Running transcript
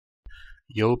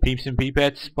Yo, Peeps and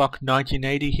Peepets, Spock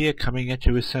 1980 here, coming at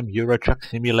you with some Euro Truck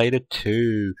Simulator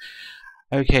 2.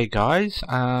 Okay guys,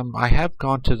 I have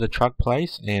gone to the truck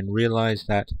place and realized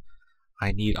that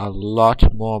I need a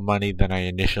lot more money than I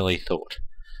initially thought.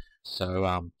 So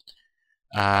I'm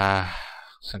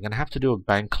going to have to do a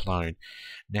bank loan.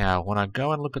 Now, when I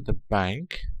go and look at the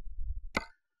bank,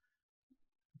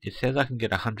 it says I can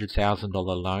get a $100,000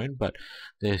 loan, but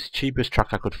the cheapest truck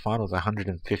I could find was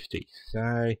 $150,000.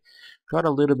 So got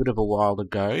a little bit of a while to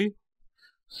go.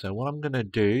 So what I'm going to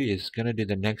do is do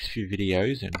the next few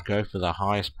videos and go for the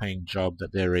highest paying job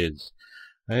that there is.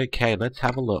 Okay, let's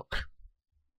have a look.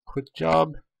 Quick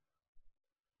job.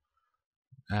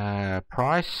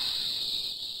 Price.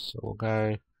 So we'll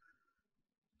go,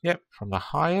 yep, from the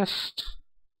highest.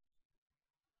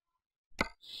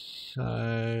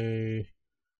 So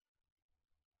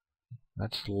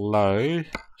that's low,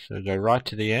 so go right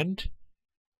to the end.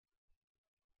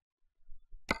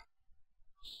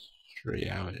 3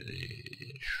 hours.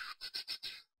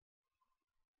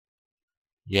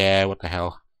 Yeah, what the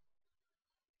hell.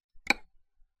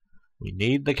 We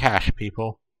need the cash,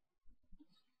 people.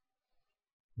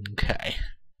 Okay.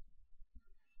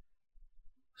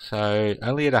 So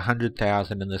only at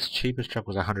 100,000, and this cheapest truck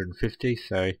was 150,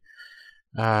 so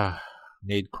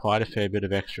need quite a fair bit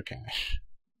of extra cash.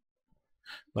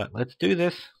 But let's do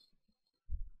this.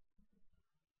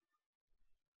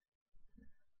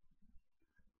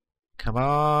 Come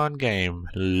on, game.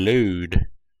 Load.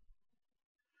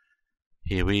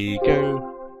 Here we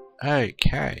go.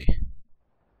 Okay.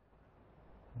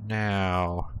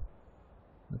 Now,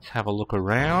 let's have a look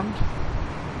around.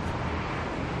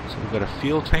 So we've got a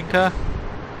fuel tanker.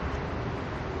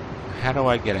 How do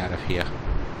I get out of here?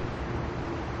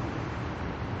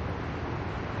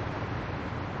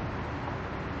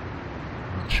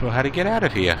 Not sure how to get out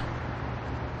of here.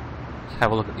 Let's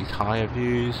have a look at these higher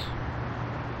views.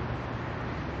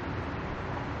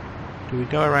 Do we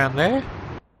go around there?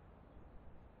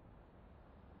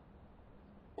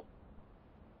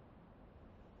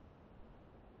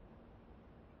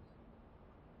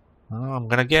 Oh, I'm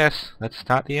gonna guess. Let's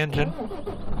start the engine.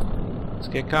 Let's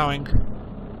get going.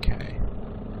 Okay.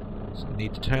 So we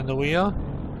need to turn the wheel.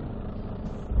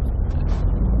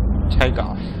 Take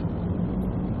off.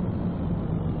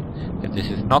 If this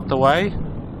is not the way,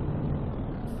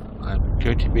 I'm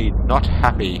going to be not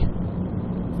happy.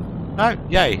 No,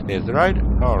 yay, there's the road.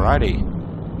 Alrighty.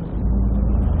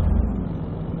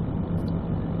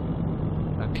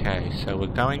 Okay, so we're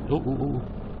going. Ooh.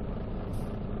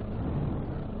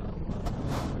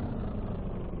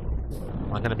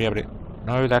 Am I going to be able to?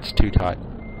 No, that's too tight.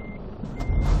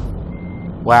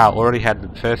 Wow, already had the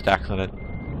first accident.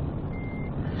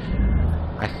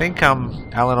 I think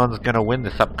Al-Anon's going to win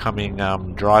this upcoming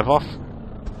drive off,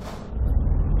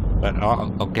 but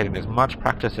I'll get in as much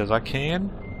practice as I can.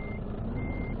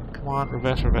 Come on,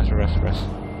 reverse.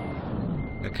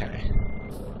 Okay.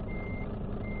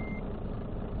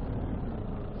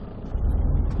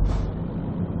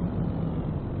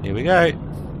 Here we go.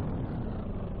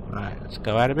 Right, let's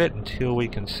go out a bit until we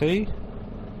can see.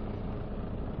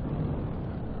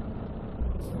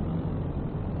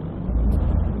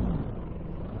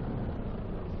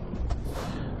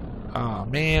 Oh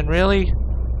man, really?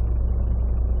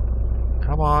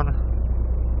 Come on.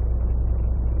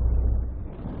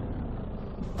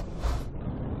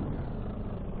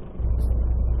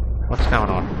 What's going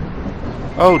on?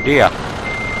 Oh dear.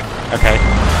 Okay.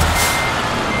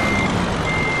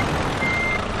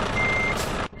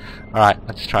 Alright,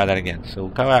 let's try that again. So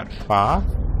we'll go out far.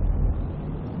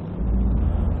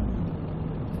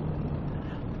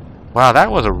 Wow, that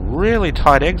was a really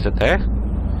tight exit there.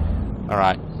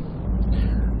 Alright.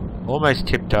 Almost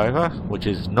tipped over, which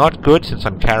is not good since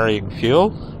I'm carrying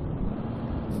fuel.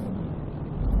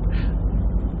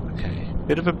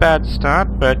 Bit of a bad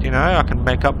start, but you know, I can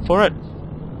make up for it.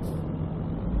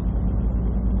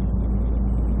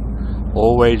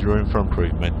 Always room for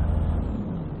improvement.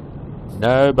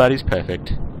 Nobody's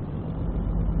perfect.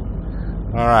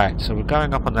 Alright, so we're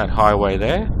going up on that highway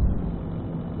there.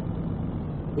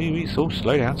 So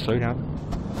slow down.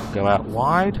 Go out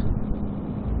wide.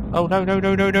 Oh no.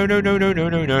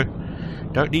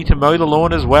 Don't need to mow the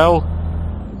lawn as well.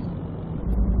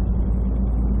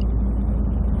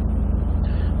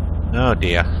 Oh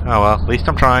dear. Oh well, at least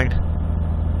I'm trying.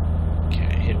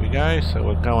 Okay, here we go. So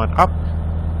we're going up.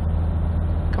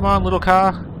 Come on, little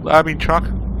car. Truck.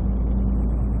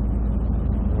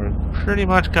 We're pretty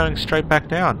much going straight back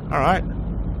down. Alright.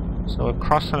 So we're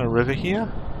crossing a river here.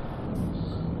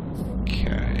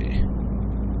 Okay.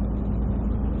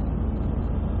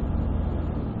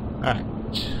 Alright.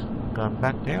 Going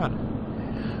back down.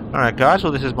 Alright guys,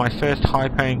 well this is my first high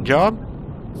paying job.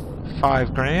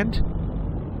 5 grand.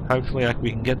 Hopefully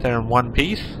we can get there in one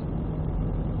piece.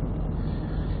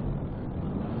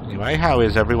 Anyway, how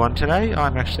is everyone today?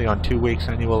 I'm actually on 2 weeks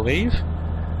annual leave.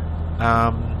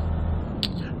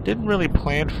 Didn't really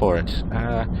plan for it.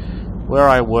 Where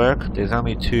I work, there's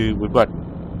only we've got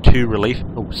 2 relief,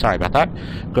 sorry about that.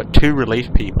 We've got 2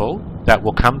 relief people that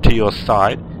will come to your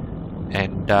site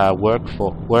and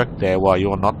work there while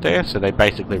you're not there, so they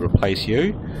basically replace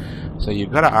you. So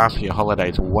you've got to ask for your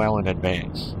holidays well in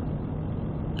advance.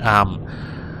 I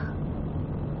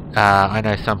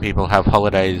know some people have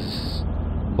holidays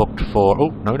booked for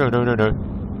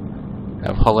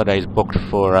have holidays booked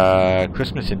for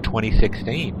Christmas in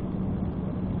 2016.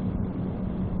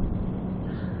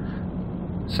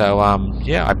 So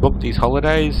yeah, I booked these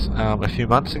holidays a few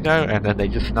months ago, and then they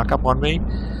just snuck up on me,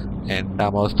 and I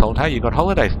was told, hey, you got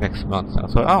holidays next month. So I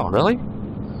thought, oh really?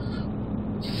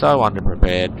 So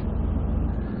underprepared.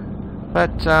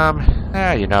 But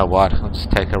you know what? Let's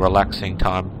take a relaxing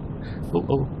time.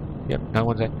 Yep, no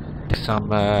one's there.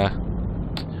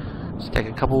 Let's take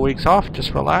a couple of weeks off,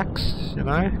 just relax, you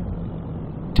know,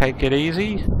 take it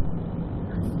easy,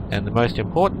 and the most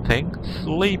important thing,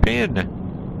 sleep in.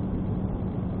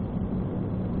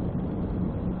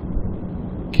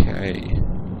 Okay.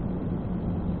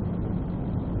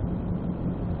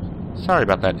 Sorry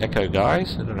about that echo,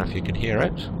 guys. I don't know if you can hear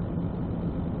it.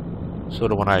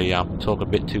 Sort of when I talk a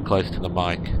bit too close to the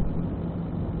mic.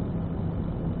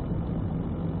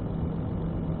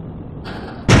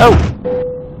 Oh!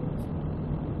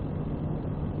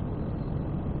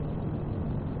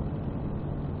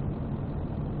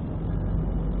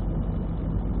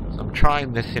 So I'm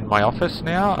trying this in my office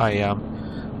now. I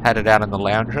had it out in the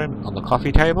lounge room on the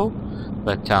coffee table,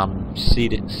 but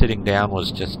sitting down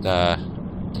was just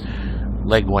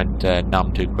leg went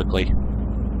numb too quickly.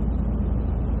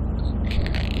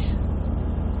 Okay,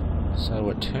 so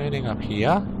we're turning up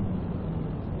here.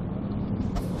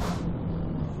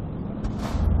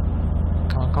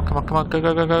 Come on, go.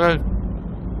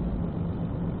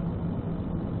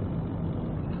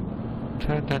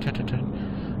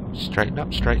 Turn. Straighten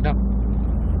up.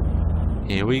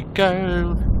 Here we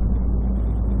go.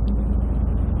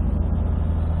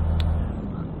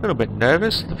 A little bit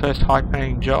nervous, the first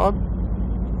high-paying job.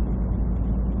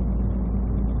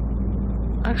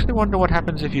 I actually wonder what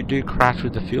happens if you do crash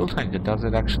with the fuel tank. Does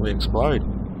it actually explode?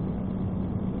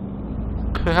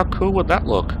 How cool would that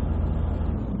look?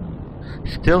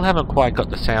 Still haven't quite got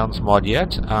the sounds mod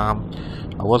yet. I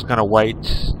was going to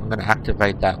wait. I'm going to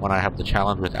activate that when I have the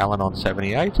challenge with Alan on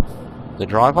 78. The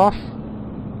drive off.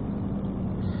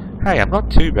 Hey, I'm not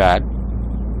too bad.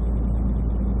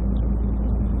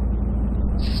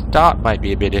 Start might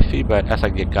be a bit iffy, but as I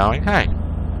get going, hey,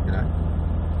 you know.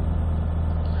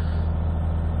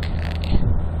 Okay.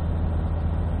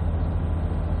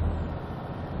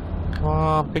 Come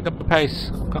on, pick up the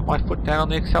pace. I've got my foot down on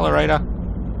the accelerator.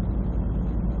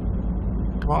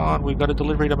 Come on, we've got a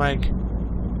delivery to make.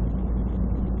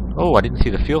 Oh, I didn't see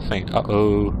the fuel thing.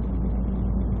 Uh-oh.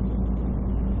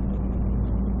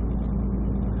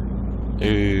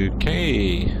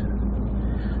 Okay.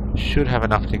 Should have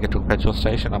enough to get to a petrol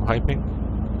station, I'm hoping.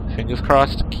 Fingers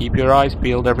crossed. Keep your eyes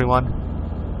peeled, everyone.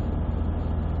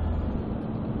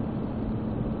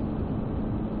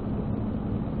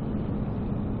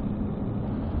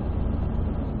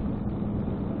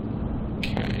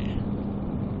 Okay.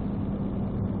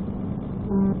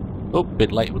 Oh,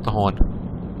 bit late with the horn.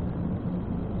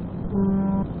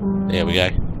 There we go.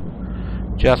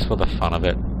 Just for the fun of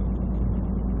it.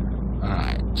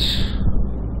 Alright.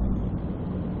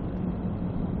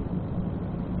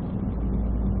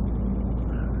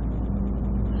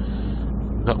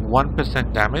 Got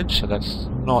 1% damage, so that's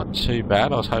not too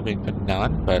bad. I was hoping for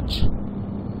none, but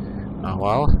oh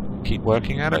well, keep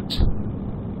working at it.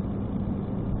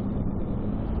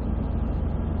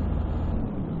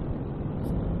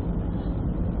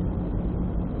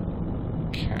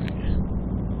 Okay.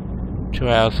 2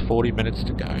 hours, 40 minutes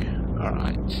to go.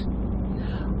 Alright.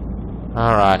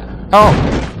 Alright. Oh!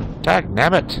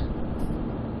 Dagnabbit!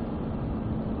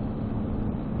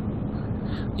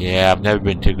 Yeah, I've never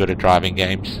been too good at driving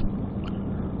games.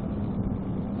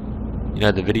 You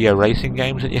know, the video racing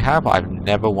games that you have, I've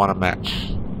never won a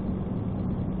match.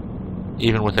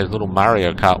 Even with those little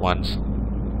Mario Kart ones.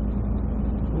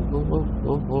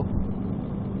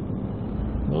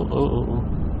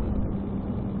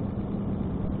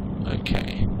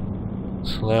 Okay.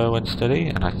 Slow and steady,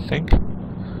 and I think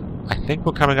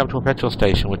we're coming up to a petrol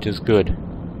station, which is good.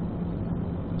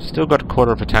 Still got a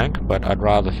quarter of a tank, but I'd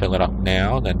rather fill it up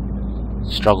now than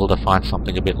struggle to find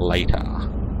something a bit later.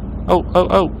 Oh, oh,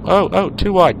 oh, oh, oh,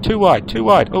 too wide, too wide, too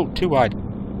wide, oh, too wide.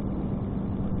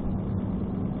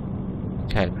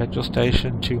 Okay, petrol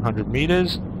station, 200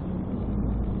 meters.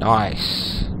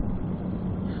 Nice.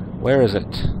 Where is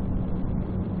it?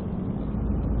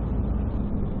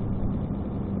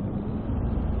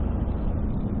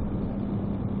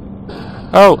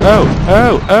 Oh, oh,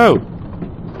 oh, oh!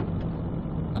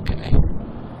 Okay.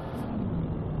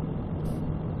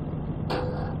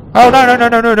 Oh, no, no, no,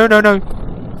 no, no, no, no, no!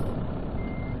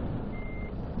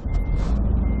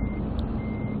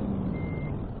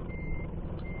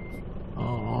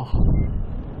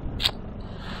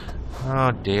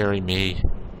 Oh, dearie me.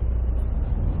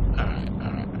 Alright,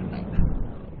 alright, alright.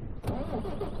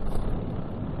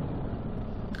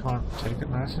 Come on, take it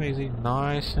nice and easy.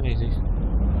 Nice and easy.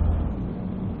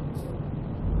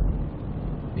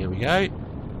 Here we go.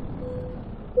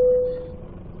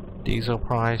 Diesel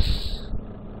price.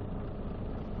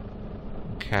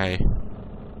 Okay.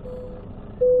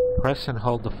 Press and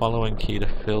hold the following key to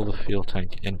fill the fuel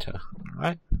tank. Enter.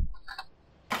 Alright.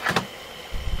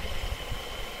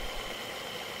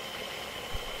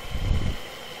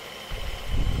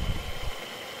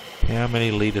 How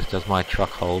many liters does my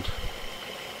truck hold?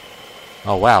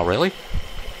 Oh wow, really?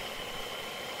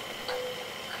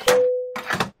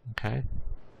 Okay.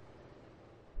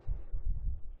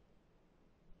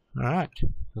 Alright.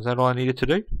 Is that all I needed to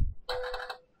do?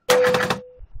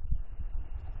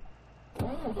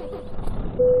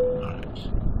 Alright.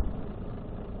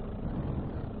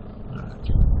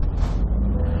 Alright.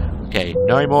 Okay,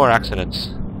 no more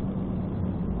accidents.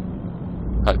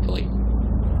 Hopefully.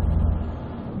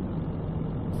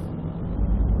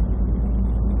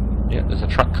 Yeah, there's a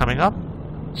truck coming up,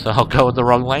 so I'll go in the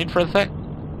wrong lane for a sec.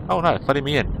 Oh no, it's letting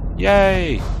me in.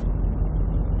 Yay!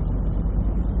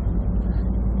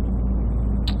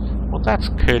 Well, that's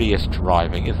courteous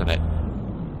driving, isn't it?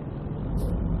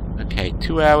 Okay,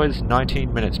 2 hours,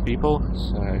 19 minutes, people,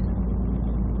 so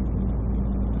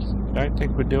don't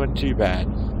think we're doing too bad.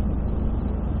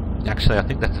 Actually, I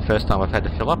think that's the first time I've had to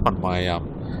fill up on my,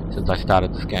 since I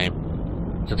started this game.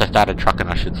 Since I started trucking,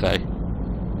 I should say.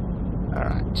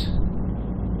 Alright.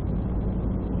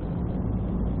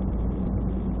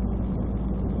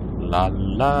 La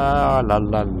la la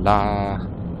la la.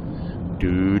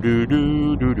 Do do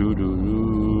do do do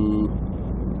do.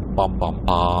 Bum bum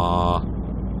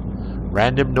bum.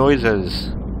 Random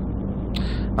noises.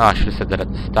 Oh, I should have said that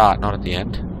at the start, not at the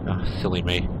end. Oh, silly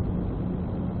me.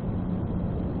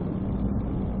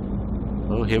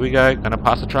 Oh, here we go. Gonna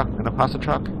pass a truck. Gonna pass a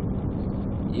truck.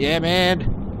 Yeah,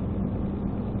 man.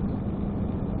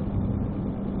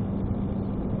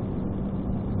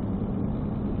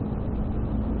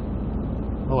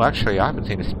 Oh, actually, I haven't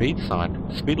seen a speed sign.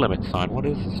 Speed limit sign. What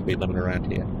is the speed limit around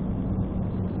here?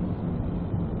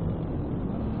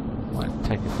 Might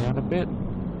take it down a bit.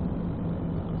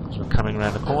 Because we're coming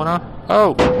around the corner.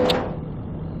 Oh!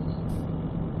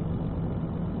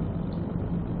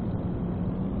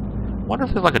 Wonder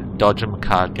if there's like a dodge 'em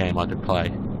card game I could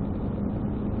play.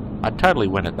 I'd totally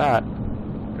win at that.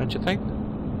 Don't you think?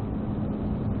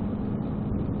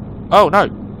 Oh,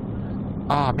 no!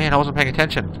 Oh man, I wasn't paying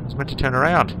attention. I was meant to turn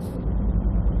around.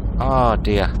 Oh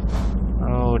dear.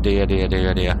 Oh dear, dear,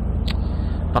 dear, dear.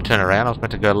 Not turn around, I was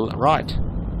meant to go right.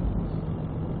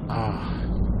 Oh.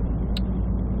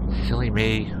 Silly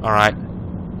me. Alright.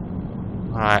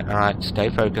 Alright, alright. Stay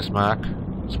focused, Mark.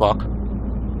 Spock.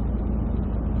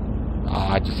 Oh,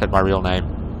 I just said my real name.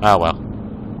 Oh well.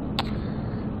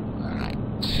 Alright.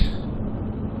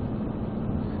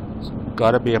 There's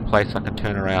gotta be a place I can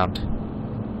turn around.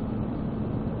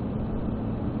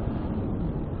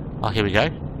 Oh, here we go.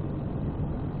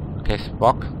 Okay,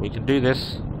 Spock, we can do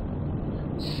this.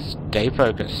 Stay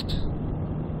focused.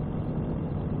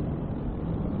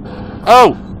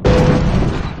 Oh!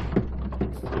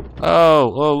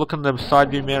 Oh, oh, look in the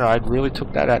side view mirror. I really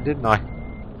took that out, didn't I?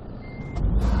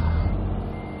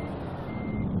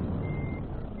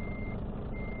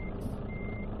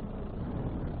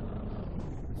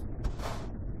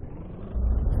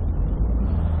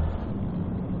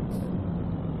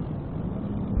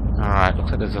 Alright,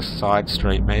 looks like there's a side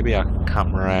street. Maybe I can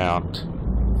come round.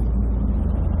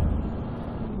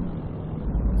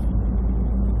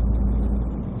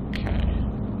 Okay.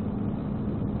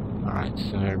 Alright,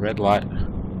 so red light.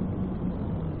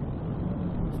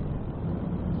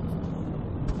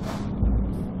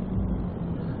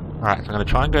 Alright, so I'm going to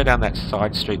try and go down that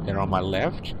side street there on my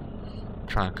left.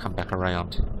 Try and come back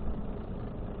around.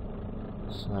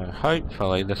 So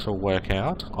hopefully this will work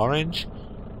out. Orange.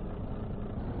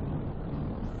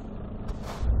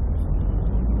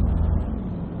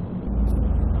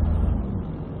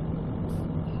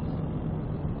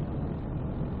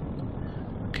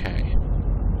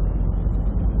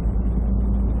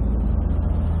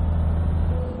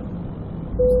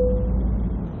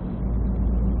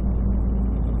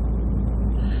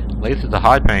 At least it's a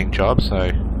high-paying job,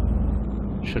 so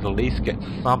should at least get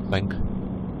something.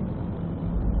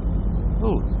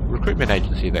 Ooh, recruitment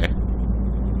agency there.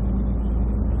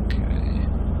 Okay.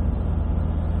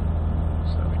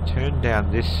 So we turn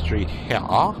down this street here.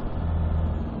 Oh.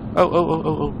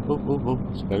 Slow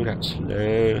down,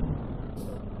 slow.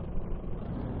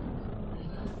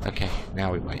 Okay,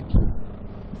 now we wait.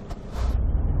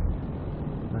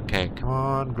 Okay, come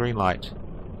on, green light.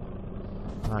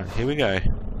 Alright, here we go.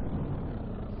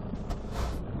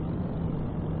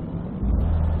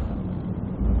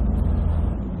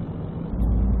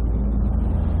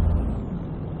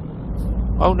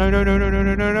 Oh no no no no no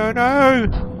no no no no!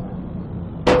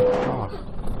 Oh.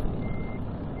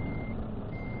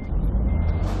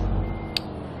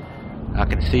 I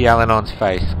can see Alanon's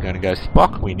face. Gonna go,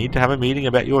 Spock, we need to have a meeting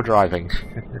about your driving.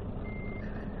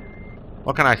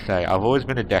 What can I say? I've always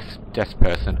been a desk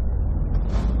person.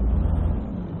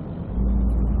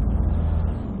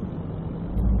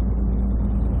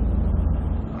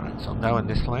 Alright, so I'll go in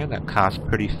this lane. That car's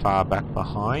pretty far back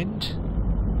behind.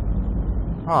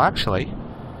 Oh, actually.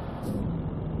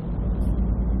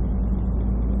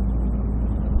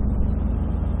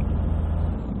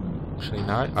 Actually,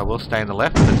 no. I will stay in the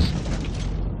left.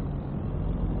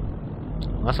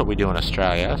 That's what we do in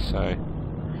Australia, so...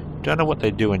 Don't know what they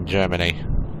do in Germany.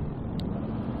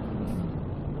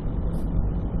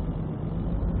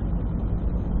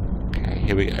 Okay,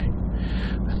 here we go.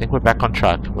 I think we're back on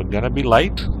track. We're gonna be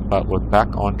late, but we're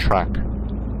back on track.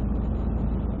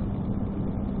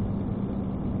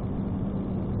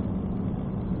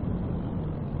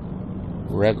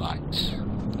 Red lights.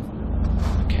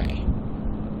 Okay.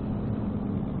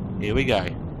 Here we go.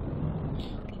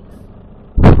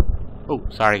 Oh,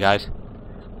 sorry guys.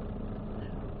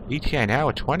 ETA an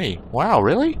hour 20. Wow,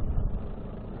 really?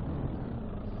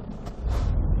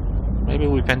 Maybe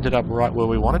we've ended up right where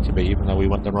we wanted to be, even though we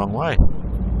went the wrong way.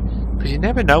 Because you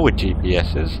never know with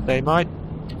GPSs. They might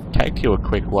take you a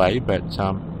quick way, but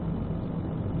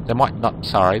they might not.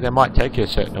 Sorry, they might take you a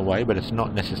certain way, but it's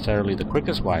not necessarily the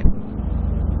quickest way.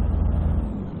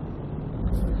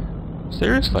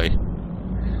 Seriously.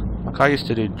 Like I used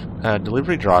to do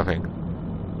delivery driving,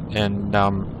 and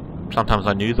sometimes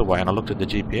I knew the way and I looked at the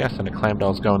GPS and it claimed I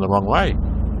was going the wrong way,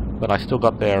 but I still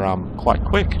got there quite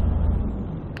quick.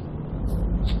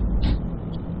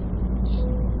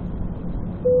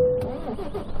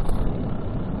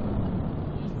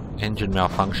 Engine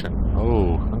malfunction.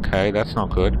 Oh, okay, that's not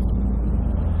good.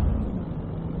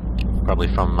 Probably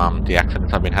from the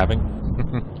accidents I've been having.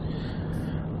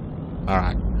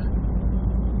 Alright.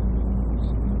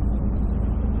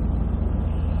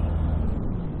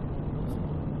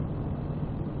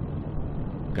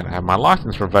 Gonna have my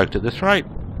license revoked at this rate.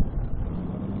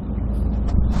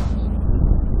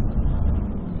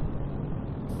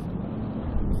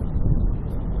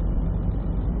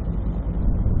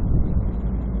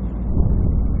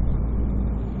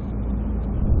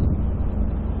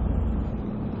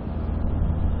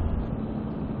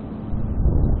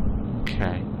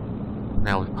 Okay.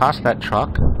 Now we've passed that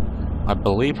truck. I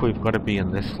believe we've got to be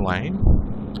in this lane.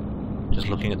 Just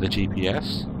looking at the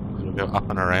GPS. We'll go up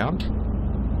and around.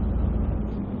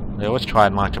 I always try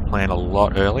and like to plan a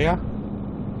lot earlier.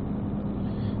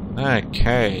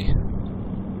 Okay.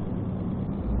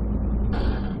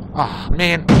 Oh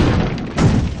man.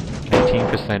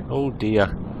 18%. Oh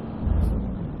dear.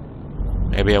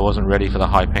 Maybe I wasn't ready for the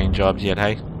high paying jobs yet,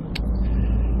 hey?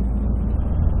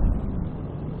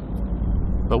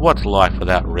 But what's life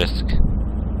without risk?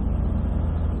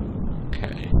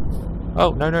 Okay.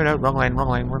 Oh, no, no, no. Wrong lane, wrong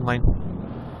lane, wrong lane.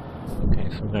 Okay,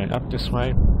 so we're going up this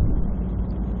way.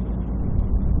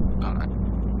 Alright.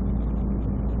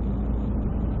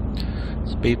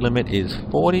 Speed limit is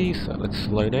 40, so let's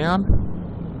slow down.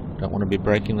 Don't want to be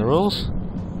breaking the rules.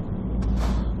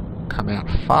 Come out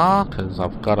far, because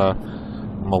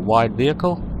I'm a wide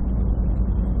vehicle.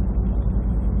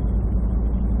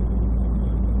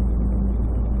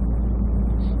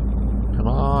 Come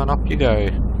on, up you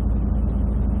go.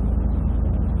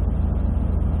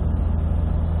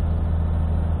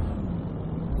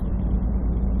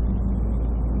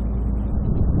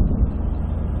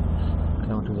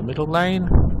 Middle lane.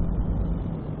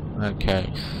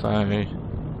 Okay, so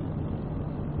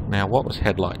now what was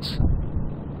headlights?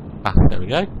 Ah, there we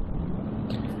go.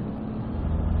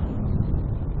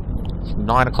 It's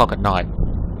 9 o'clock at night.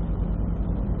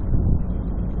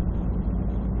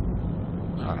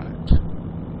 Alright.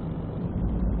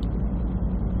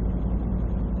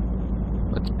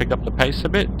 Let's pick up the pace a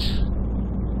bit.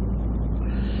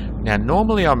 Now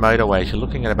normally on motorways you're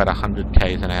looking at about 100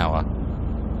 k's an hour.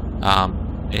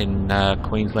 in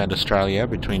Queensland, Australia,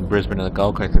 between Brisbane and the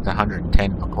Gold Coast, it's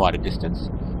 110 for quite a distance.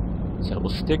 So we'll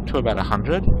stick to about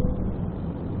 100.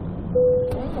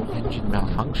 Engine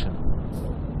malfunction.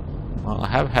 Well, I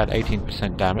have had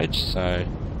 18% damage, so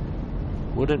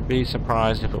wouldn't be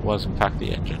surprised if it was in fact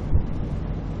the engine.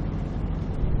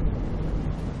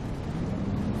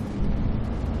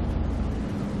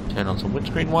 Turn on some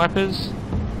windscreen wipers.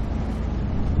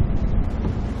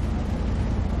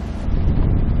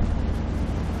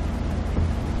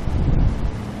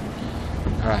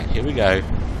 Alright, here we go.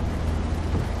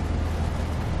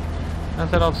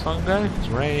 How's that old song go? It's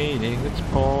raining, it's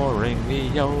pouring,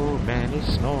 the old man is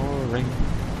snoring.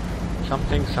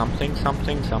 Something, something,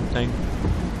 something, something. Okay.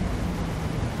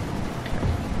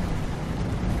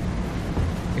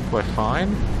 I think we're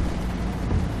fine.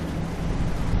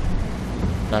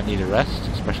 Don't need a rest,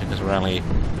 especially because we're only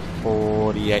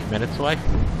 48 minutes away.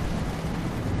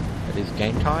 It is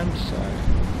game time, so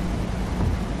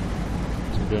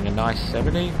we're doing a nice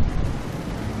 70.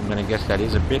 I'm going to guess that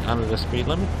is a bit under the speed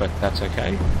limit, but that's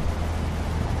okay.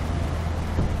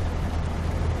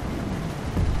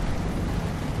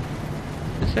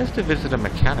 It says to visit a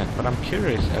mechanic, but I'm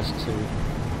curious as to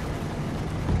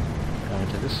go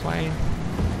into this lane.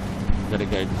 I'm going to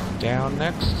go down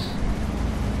next.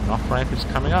 An off-ramp is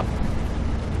coming up.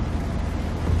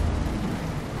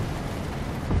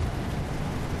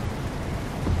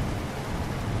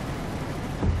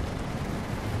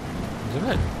 Isn't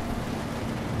it?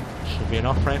 Should be an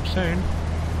off-ramp soon.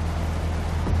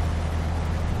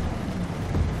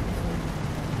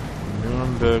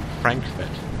 Nuremberg, Frankfurt.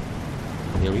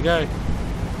 Here we go. Okay.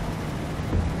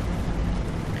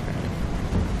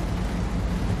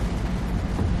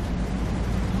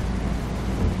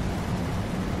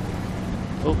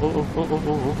 Oh, oh, oh, oh, oh,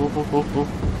 oh, oh, oh, oh.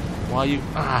 Why are you...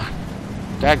 Ah!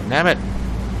 Dagnammit!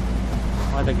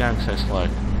 Why are they going so slow?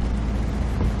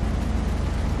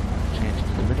 Change to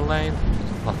the middle lane.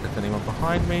 Doesn't look like there's anyone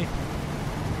behind me.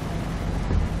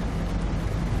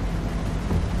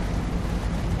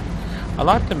 I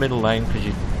like the middle lane because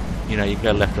you know, you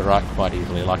go left or right quite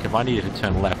easily. Like if I needed to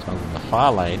turn left on the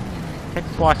far lane, it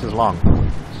takes twice as long.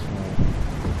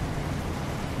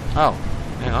 So... Oh,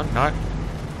 hang on, no.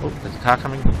 Oh, there's a car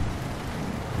coming.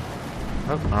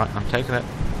 Oh, alright, I'm taking it.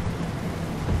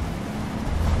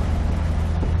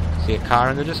 See a car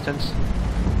in the distance.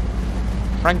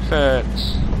 Frankfurt!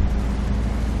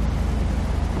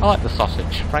 I like the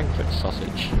sausage. Frankfurt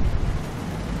sausage.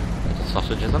 That's a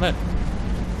sausage, isn't it?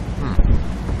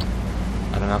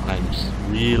 I don't know, I'm just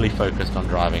really focused on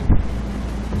driving.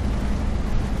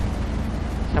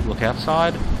 Let's have a look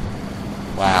outside.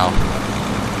 Wow.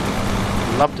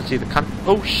 Love to see the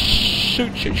oh,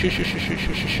 shoot, shoot, shoot, shoot, shoot, shoot,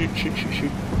 shoot, shoot, shoot, shoot,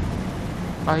 shoot.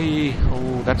 Aye.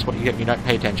 Oh, that's what you get when you don't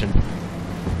pay attention.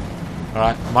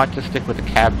 Alright, I might just stick with the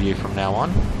cab view from now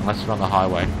on, unless we're on the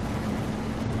highway.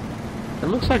 It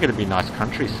looks like it'd be nice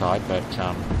countryside, but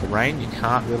the rain you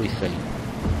can't really see.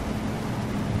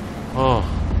 Oh.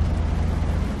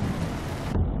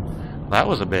 That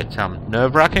was a bit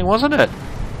nerve-wracking, wasn't it?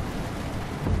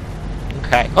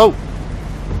 Okay. Oh!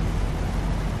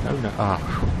 No, no. Oh.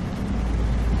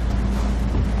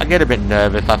 I get a bit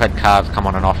nervous. I've had cars come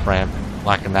on an off-ramp,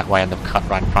 like in that way, and they've cut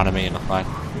right in front of me, and it's like,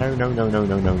 no, no, no, no,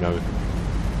 no, no, no.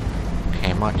 Okay,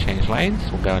 I might change lanes.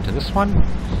 We'll go into this one.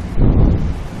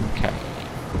 Okay.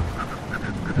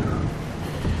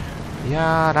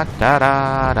 Yeah, da da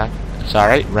da da.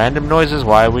 Sorry, random noises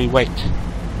while we wait.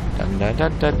 Da da da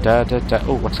da da da da.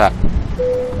 Oh, what's that?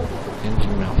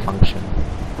 Engine malfunction.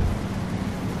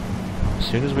 As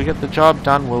soon as we get the job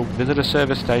done, we'll visit a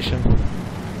service station.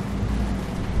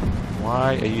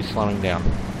 Why are you slowing down?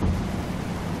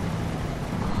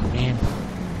 Oh, man.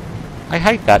 I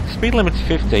hate that. The speed limit's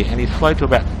 50 and he's slowed to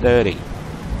about 30.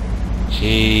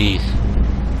 Jeez.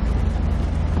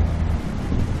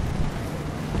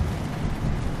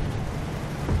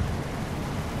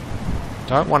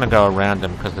 Don't want to go around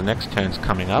him because the next turn's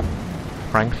coming up.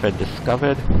 Frankfurt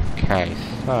discovered. Okay,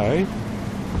 so...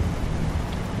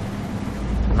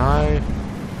 No.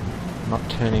 Not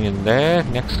turning in there.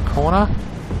 Next corner.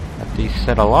 At these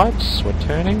set of lights, we're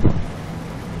turning.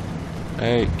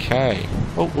 Okay.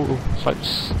 Oh, oh, oh. So,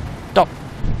 stop.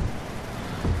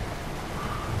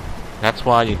 That's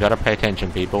why you gotta pay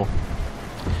attention, people.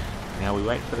 Now we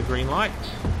wait for the green light.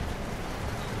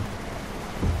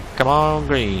 Come on,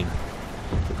 green.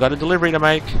 We've got a delivery to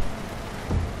make.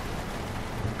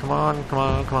 Come on, come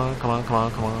on, come on, come on, come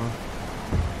on, come on.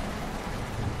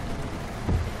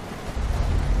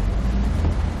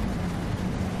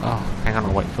 Oh, hang on,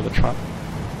 I'll wait for the truck.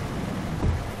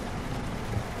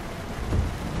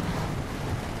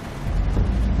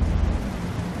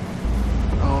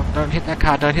 hit that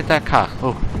car, don't hit that car.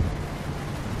 Oh,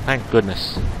 thank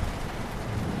goodness.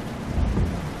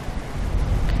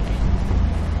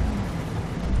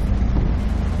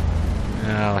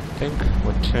 Now I think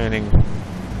we're turning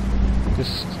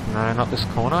this, no, not this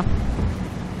corner.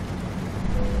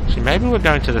 Actually, maybe we're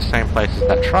going to the same place as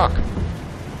that truck.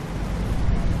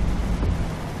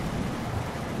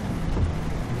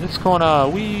 This corner,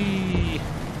 wee!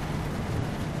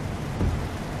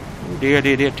 Oh dear,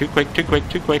 dear, dear, too quick, too quick,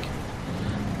 too quick.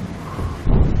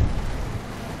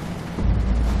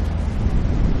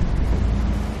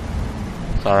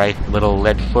 Sorry, little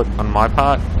lead foot on my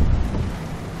part.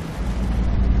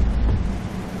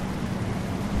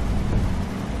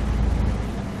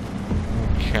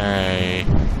 Okay.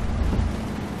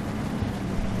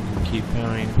 Keep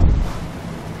going.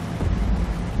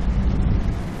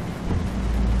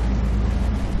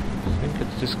 I think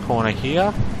it's this corner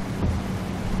here.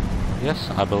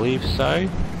 Yes, I believe so.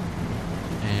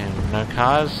 And no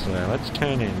cars, so let's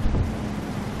turn in.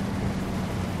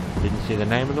 Didn't see the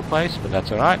name of the place, but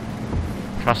that's alright.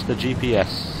 Trust the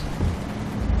GPS.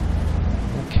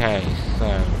 Okay,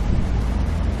 so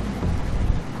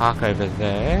park over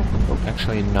there. Oh,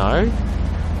 actually no.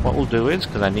 What we'll do is,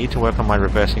 because I need to work on my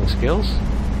reversing skills.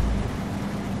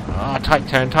 Ah, tight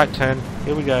turn, tight turn.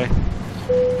 Here we go.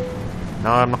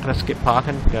 No, I'm not going to skip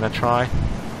parking. I'm going to try.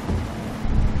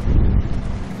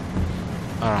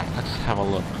 Alright, let's have a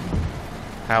look.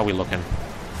 How are we looking?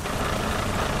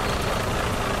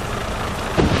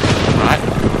 Alright.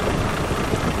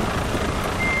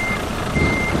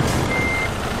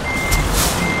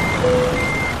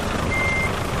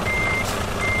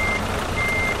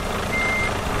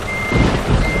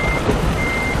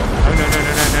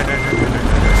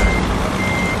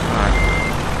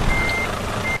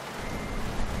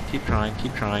 Keep trying,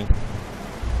 keep trying.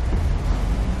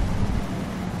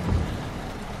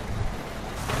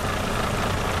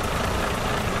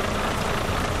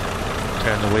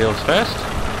 Turn the wheels first.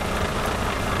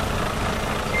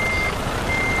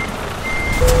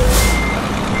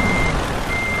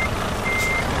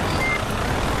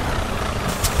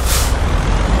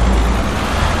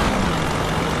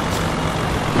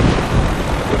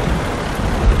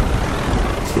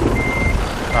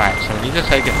 Right, so we need to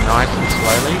take it nice and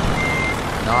slowly.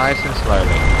 Nice and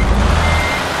slowly.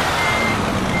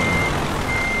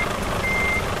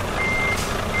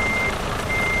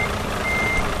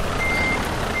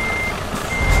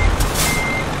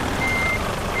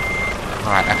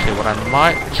 Alright, actually what I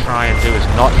might try and do is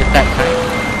not hit that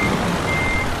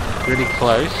tank. Really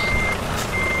close.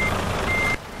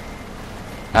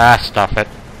 Ah, stuff it.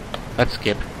 Let's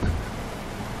skip.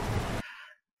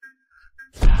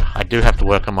 I do have to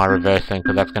work on my reversing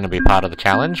because that's going to be part of the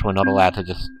challenge. We're not allowed to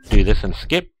just do this and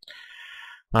skip.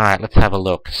 Alright, let's have a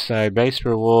look. So, base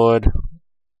reward,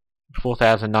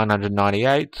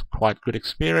 4,998. Quite good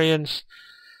experience.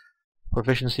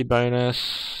 Proficiency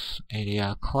bonus,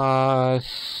 ADR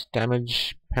class,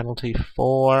 damage penalty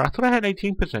 4. I thought I had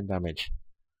 18% damage.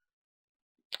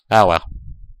 Oh well.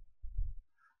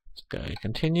 Let's go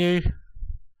continue.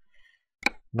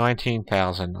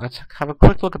 19,000. Let's have a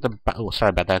quick look at the... Oh, sorry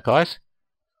about that, guys.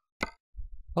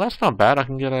 Well, that's not bad. I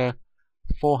can get a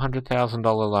 $400,000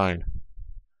 loan.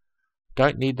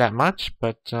 Don't need that much,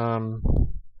 but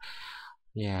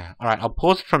yeah. Alright, I'll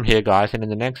pause it from here, guys, and in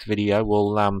the next video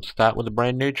we'll start with a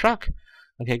brand new truck.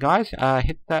 Okay, guys,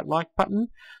 hit that like button.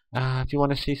 If you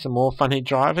want to see some more funny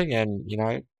driving and, you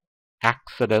know,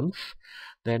 accidents,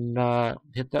 then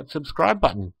hit that subscribe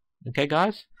button. Okay,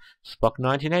 guys? Spock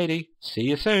 1980. See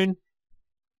you soon.